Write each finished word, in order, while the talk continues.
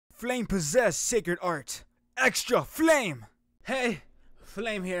flame-possessed sacred art. Extra flame! Hey,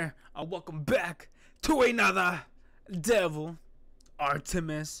 Flame here, and welcome back to another Devil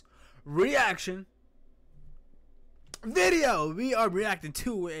Artemis reaction video. We are reacting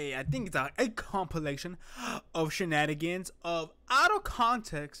to I think it's a compilation of shenanigans of out of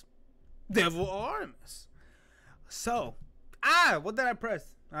context Devil Artemis. So, what did I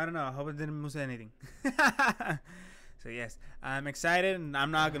press? I don't know. I hope I didn't miss anything. So yes, I'm excited and I'm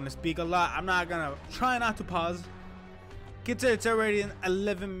not gonna speak a lot. I'm not gonna try not to pause. It's already an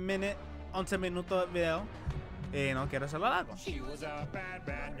 11 minuto video. No quiero hacerlo largo.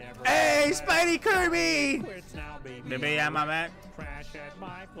 Hey, Spidey Kirby! Baby, I'm back. Crash at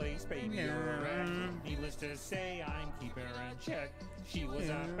my place, baby, you're a wreck. Needless to say, I'm keeping her in check. She was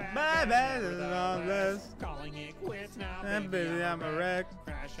a bad calling it quits now, baby, I'm a wreck.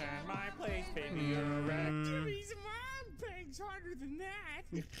 Crash at my place, baby, you're a wreck. Jimmy's mom bangs harder than that.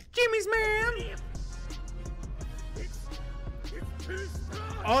 Jimmy's man!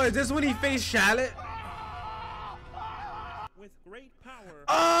 Oh, is this when he faced Charlotte? With great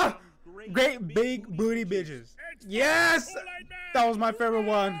power. Great big booty bitches. Yes! That was my favorite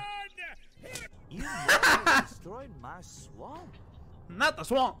one. You destroyed my swamp. Not the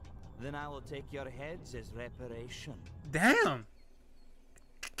swamp. Then I will take your heads as reparation. Damn.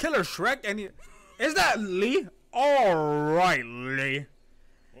 Killer Shrek and is that Lee? Alright, Lee.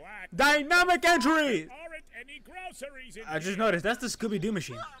 Dynamic entry! I just noticed that's the Scooby-Doo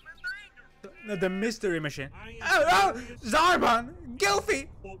machine. The mystery machine. Oh, Zarbon! Gilfy!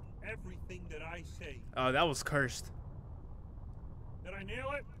 Everything that I say. Oh, that was cursed. Did I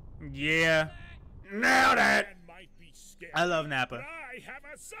nail it? Yeah. Nailed it! I love Nappa. I have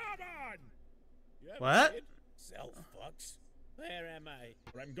a Zarbon! What? Self fucks. Where am I?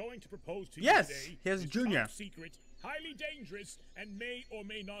 I'm going to propose to you yes, today. He has Junior. Top secret, highly dangerous, and may or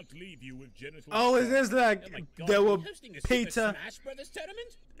may not leave you with genital. Oh, is this like there will pizza? Smash Brothers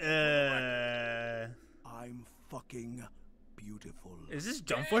tournament? I'm fucking beautiful. Is this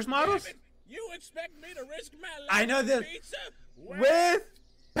Jump Force models? You expect me to risk my life? I know this. Pizza? With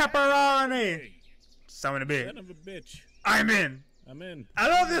pepperoni. Someone a bit. Son of a bitch. I'm in. I'm in. I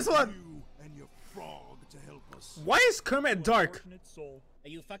love this one. You and your frog to help us. Why is Kermit dark? Are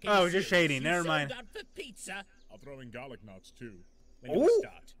you fucking oh, just shady. Never mind. For pizza. I'll throw in garlic knots too. Ooh.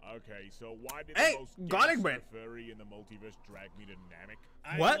 Start. Okay, so why did hey, the most garlic bread furry in the multiverse drag me to Namek?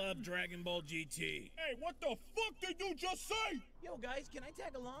 What? I love Dragon Ball GT. Hey, what the fuck did you just say? Yo, guys, can I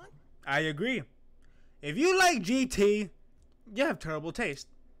tag along? I agree. If you like GT, you have terrible taste.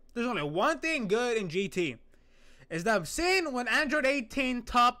 There's only one thing good in GT. Is that scene when Android 18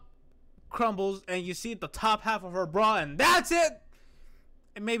 top crumbles and you see the top half of her bra and that's it.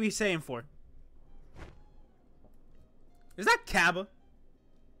 It may be saying for. Is that Kaba?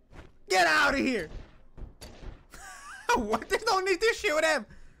 Get out of here! What? They don't need to shoot him.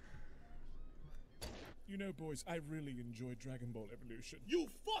 You know, boys, I really enjoy Dragon Ball Evolution. You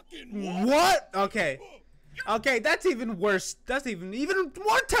fucking what? Okay. Okay, that's even worse. That's even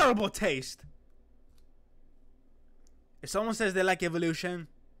more terrible taste. If someone says they like Evolution,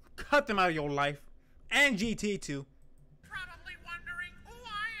 cut them out of your life. And GT too. Probably wondering who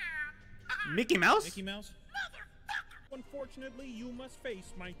I am. Mickey Mouse? Mickey Mouse? Motherfucker! Unfortunately, you must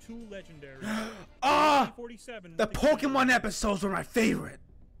face my two legendaries. The Pokemon episodes were my favorite.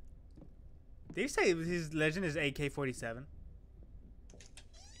 Did he say his legend is AK-47?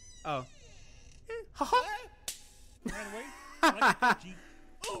 Oh.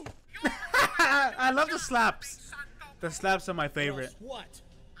 I love the slaps. The slaps are my favorite. What?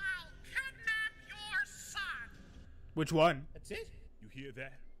 I'll kidnap your son. Which one? That's it? You hear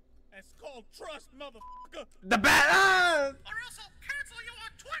that? That's called trust, motherfucker. The bat. Or else I'll cancel you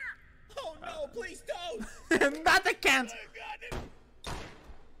on Twitter. Oh no, please don't. Not the cancel.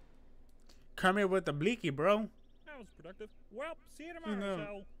 Come here with the bleaky, bro. That was productive. Well, see you tomorrow,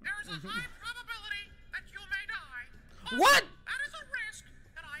 so. There's a high probability that you may die. What? That is a risk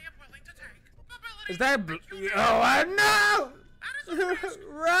that I am willing to take. Is that oh, I know! That is a risk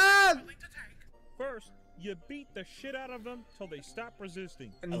Run! willing to take. First, you beat the shit out of them till they stop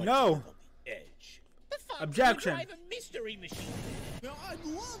resisting. No. Edge. Objection. Drive a mystery machine. Now, I'd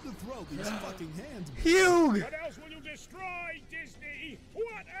love to throw these fucking hands. Hugh! What else will you destroy, Disney?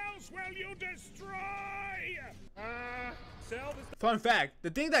 What else will you destroy? Fun fact, the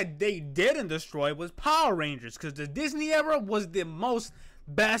thing that they didn't destroy was Power Rangers, because the Disney era was the most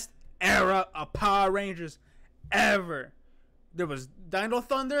best era of Power Rangers ever. There was Dino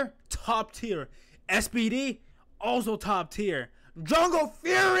Thunder, top tier. SPD, also top tier. Jungle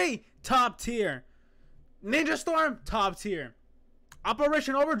Fury, top tier. Ninja Storm, top tier.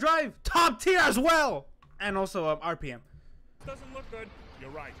 Operation Overdrive, top tier as well. And also RPM. Doesn't look good.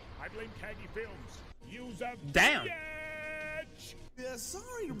 You're right. I blame Kagi Films. Use a Damn. bitch. Yeah,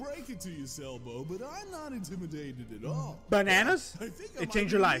 sorry to break it to you, Selbo, but I'm not intimidated at all. Bananas? I think It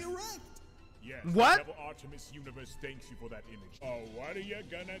changed your life. Yes, What? The Devil Artemis universe thanks you for that image. Oh, what are you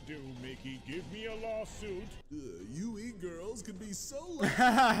gonna do, Mickey? Give me a lawsuit? You e-girls can be so loud.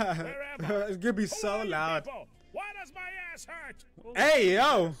 Where am I? It's gonna be Who so are you loud. people? Why does my ass hurt? Oh, Hey,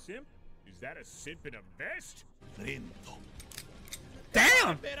 yo. Simp? Is that a simp in a vest?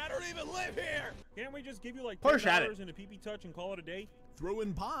 Damn. Man, I don't even live here. Can't we just give you like Poor Shattuck. $10 and a PP touch and call it a day? Throw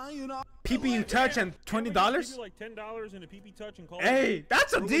in pie and I'll PPU touch and Can't we just $20? give you like $10 and a PP touch and call it Hey,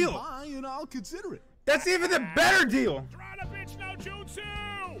 that's a throw in deal. pie and I'll consider it. That's even a better deal. Drown a bitch no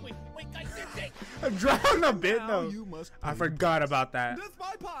jutsu! Wait, guys, it's Drown a bit Now though. you must I pay. forgot about that. That's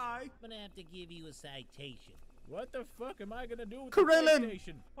my pie. I'm gonna have to give you a citation. What the fuck am I gonna do with Krillin. the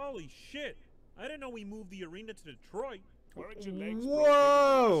PlayStation? Holy shit! I didn't know we moved the arena to Detroit. Weren't your legs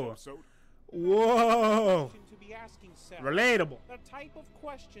Whoa. broken? So Whoa. To be asking self. Relatable. The type of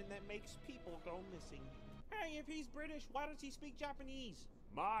question that makes people go missing. Hey, if he's British, why does he speak Japanese?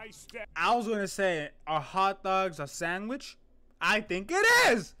 my step. I was gonna say, are hot dogs a sandwich? I think it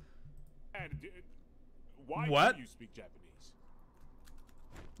is. Why What? do you speak Japanese?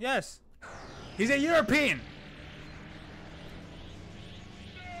 Yes. He's a European.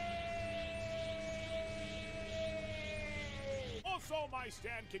 Also, my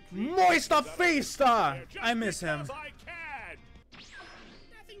stand can create Moista things Fista. just I miss him. because I can.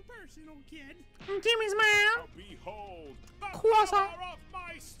 Nothing personal, kid. Jimmy's man. Now behold the Croissant. power of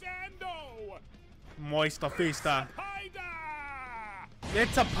my stando. Moista Fista. Haida!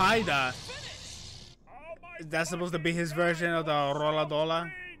 It's a paida. Oh, my Is that supposed to be his fucking version of the God, Rola so Dola?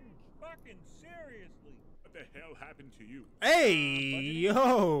 cringe. Fucking seriously. What the hell happened to you? Hey,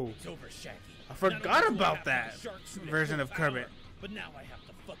 yo. It's over, Shaggy. I forgot about that version of Kermit. But now I have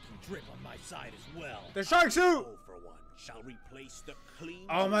the fucking drip on my side as well. The shark suit. All for one shall replace the clean.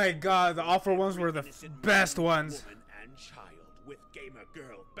 Oh my god, the awful ones were the best ones. Woman and child with gamer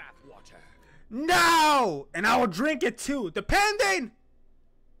girl bathwater. No! And I will drink it too, depending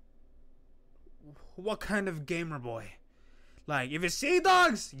what kind of gamer boy. Like, if it's Sea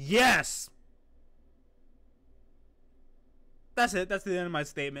Dogs, yes. That's it. That's the end of my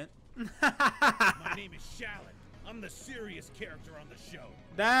statement. My name is Shallon. I'm the serious character on the show.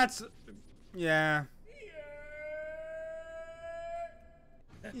 That's... Yeah.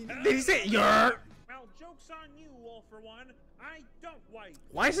 Did he say yer? Well, joke's on you, all for one. I don't wipe.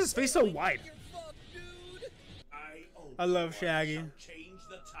 Why is his face so wide? I love Shaggy. Change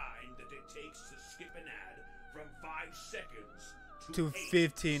the time that it takes to skip an ad from 5 seconds To 8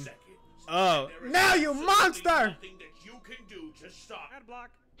 15. seconds. Oh, And there is now you absolutely monster! Nothing that you can do to stop. Ad block.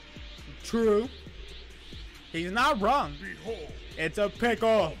 True. He's not wrong. Behold, It's a pickle.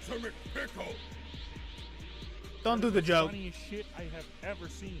 ultimate pickle. Don't do the joke. Funniest shit I have ever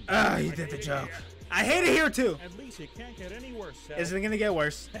seen. Ah, he did the joke. I hate it here too. At least it can't get any worse, Sal. Is it gonna get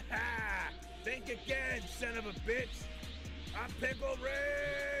worse? Think again, son of a bitch. I'm Pickle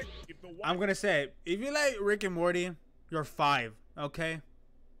Rick. If the I'm gonna say, if you like Rick and Morty, you're 5, okay?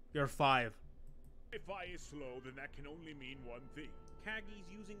 You're 5. Wi-Fi is slow, then that can only mean one thing. Kaggy's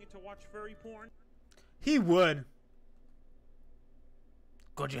using it to watch furry porn. He would.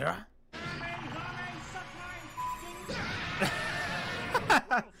 Gojira?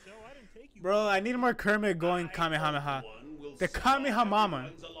 Bro, I need more Kermit going Kamehameha. The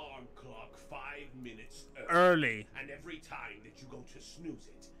Kamehameha. Alarm clock 5 minutes Early. and every time that you go to snooze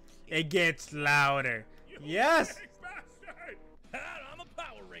it, It gets louder. Yes! Bastard! I'm a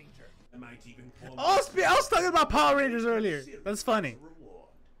Power Ranger. I might even pull I was talking about Power Rangers earlier. That's funny. reward.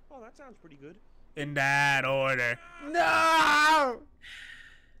 Oh, that sounds pretty good. In that order. No! God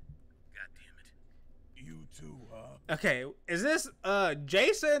damn it. You too, huh? Okay, is this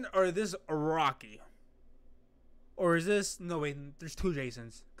Jason or is this Rocky? Or is this... No, wait, there's 2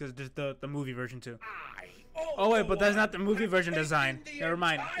 Jasons. Because there's the movie version too. Oh, wait, but that's not the movie version design. Never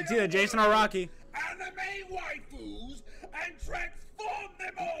mind. It's either Jason or Rocky. Anime waifus and transform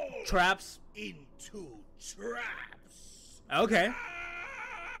them all Traps. into traps. Okay.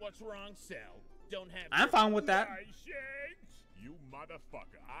 What's wrong, Cell? Don't have. I'm fine with that. I shan't. You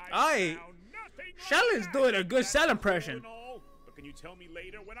motherfucker. Aye. found nothing like Shelley's that. doing a good Cell That's impression. cool and all, but can you tell me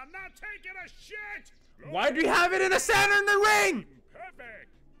later when I'm not taking a shit? Why do you have it in the center in the ring? Perfect.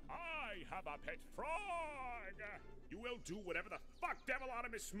 I have a pet frog. You will do whatever the fuck Devil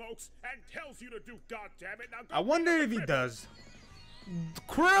Artemis smokes and tells you to do. God damn it! Now go I wonder get if he the does.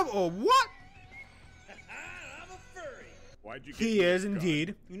 Crib or what? I'm a furry. Why'd you He is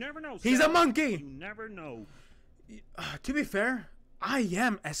indeed. You never know. He's a Sal. monkey. You never know. To be fair, I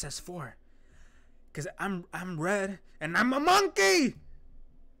am SS4. Cause I'm red and I'm a monkey.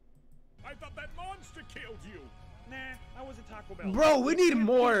 I thought that monster killed you. Nah, I was a Taco Bell. Bro, we need You can't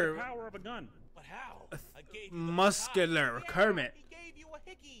more use the power of a gun. But how? I gave you the muscular Kermit. He gave you a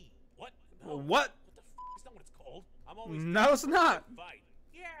hickey. What? What? What the f? Is that what it's called? I'm always No, it's not. fight.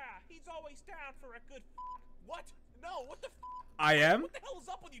 Yeah, he's always down for a good What? No, what the f? I am. What the hell is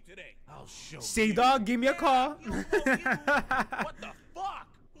up with you today? I'll show Sea Dog, give me a call. you. What the fuck?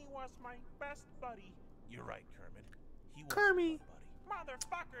 He was my best buddy. You're right, Kermit. He was Kermit. my buddy.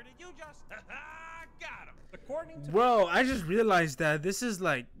 Motherfucker, did you just got him? According to Bro, I just realized that this is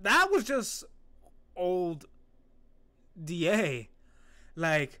like that was just old DA.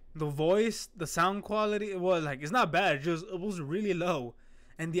 Like the voice, the sound quality, it was like it's not bad. It was really low,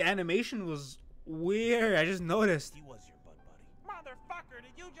 and the animation was weird. I just noticed. He was your bud buddy. Motherfucker,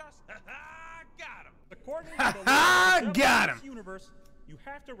 did you just got him? according to the laws Got of this him. universe, you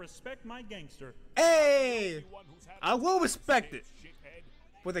have to respect my gangster. Hey, I will respect it Shithead.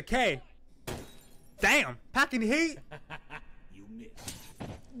 with a K. Damn, packing heat. You missed.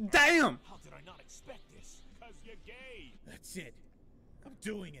 Damn. How did I not expect this? Cause you're gay. That's it. I'm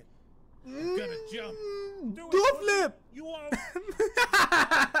doing it. I'm gonna jump. Do a flip. You won't.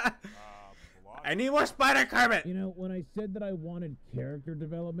 I need more Spider Kermit. You know, when I said that I wanted character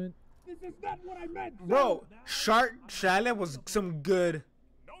development, this is not what I meant. Bro, Shark Shallot was some good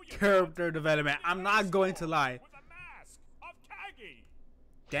No, you're character development. I'm not going to lie. with a mask of Kagi.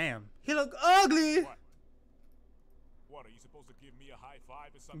 Damn, he look ugly. What? What, are you supposed to give me a high five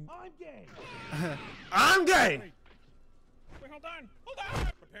or something? I'm gay. I'm gay. Wait, hold on. Hold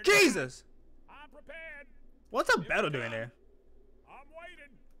on! Prepare to- Jesus. I'm prepared. What's a battle doing there? I'm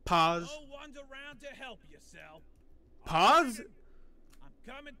waiting. Pause. No one's around to help you, Sal. Pause. I'm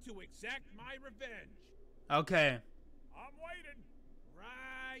coming to exact my revenge. Okay. I'm waiting.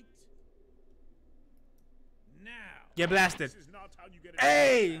 Right now. Get blasted. This is not how you get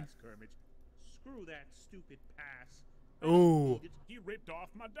Hey! pass, Kermit. Screw that stupid pass. Ooh. He ripped off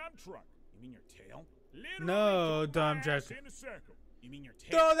my dump truck. You mean your tail? Literally No, took dumb my jerk. ass in a circle. You mean your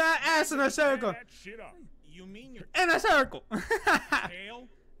tail? Throw that ass in a Tear circle. that shit up. You mean your In a circle. tail? You know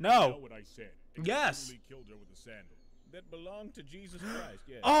No. what I said. It Yes. totally killed her with a sandal. That belonged to Jesus Christ,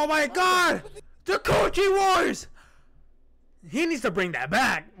 yeah. Oh my God. The Coochie Wars. He needs to bring that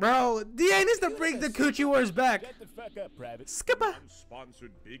back, bro. DA needs to bring the Coochie Wars back. Shut the fuck up, Private. Skipper.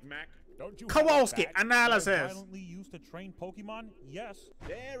 Sponsored Big Mac. Don't you Kowalski have that? analysis. Violently used to train Pokemon? Yes.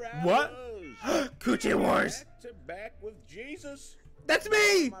 There I What? was. Coochie Wars. Back to back with Jesus. That's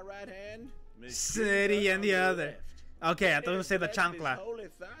me. My right hand. Miss City Jesus and the on other. left. Okay, I thought you say the Blessed his chancla. holy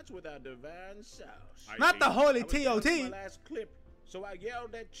thoughts with our divine sauce. Not the holy I was down to my TOT. last clip, so I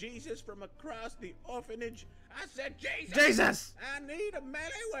yelled at Jesus from across the orphanage. I said, Jesus! Jesus. I need a melee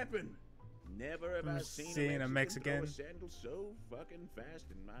weapon. Never have I seen a Mexican throw a sandal so fucking fast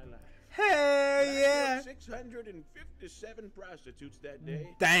in my life. Hey, I yeah. killed 657 prostitutes that day.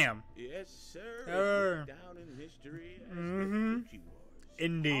 Damn. Yes, sir. It Sir. went down in history as Mhm. the Coochie Wars. How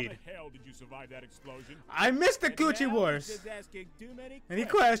Indeed. the hell did you survive that explosion? I missed the Coochie Wars. Just asking too many Any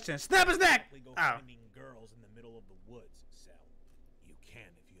questions? Snap his neck. We go Ow. finding girls in the middle of the woods, Sal. You can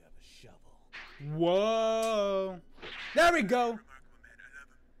if you have a shovel. Whoa. There we go. Remarkable man. I love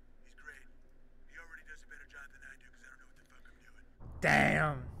him. He's great. He already does a better job than I do because I don't know what the fuck I'm doing.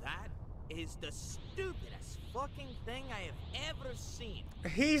 Damn. That is the stupidest fucking thing I have ever seen.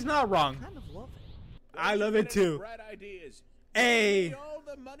 He's not wrong. Kind of love it. I love Don't it you get any too. Bright ideas. Hey. Give me all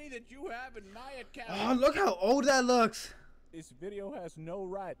the money that you have in my account. Oh, look how old that looks. This video has no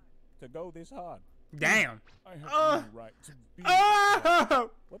right to go this hard. Damn. I have Uh, no right to be. Oh.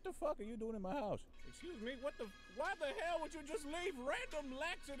 What the fuck are you doing in my house? Excuse me, what the? Why the hell would you just leave random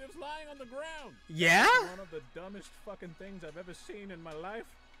laxatives lying on the ground? Yeah? One of the dumbest fucking things I've ever seen in my life.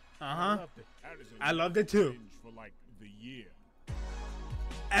 Uh-huh. Loved it. Addison, I you loved were it too. cringe For like the year.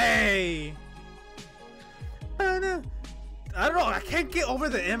 Hey. I don't know. I can't get over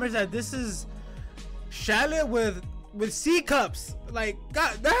the image that this is Shallot with C cups. Like,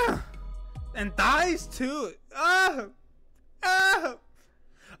 god damn. And thighs too.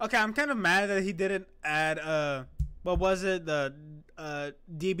 Okay, I'm kind of mad that he didn't add what was it, the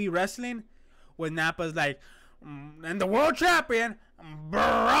DB wrestling when Nappa's like, and the world champion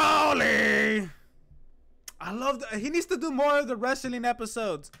Brawley. I love he needs to do more of the wrestling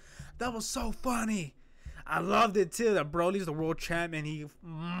episodes. That was so funny. I loved it too. That Broly's the world champ and he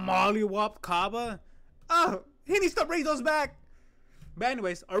mollywopped Kaba. Oh, he needs to bring those back. But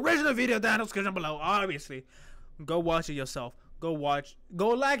anyways, original video down in the description below. Obviously, Go watch it yourself. Go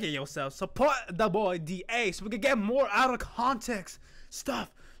like it yourself. Support the boy DA so we can get more out of context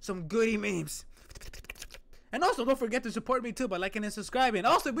stuff. Some goody memes. And also, don't forget to support me too by liking and subscribing.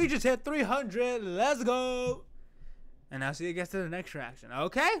 Also, we just hit 300. Let's go. And I'll see you guys to the next reaction.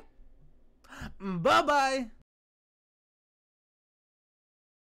 Okay? Bye-bye.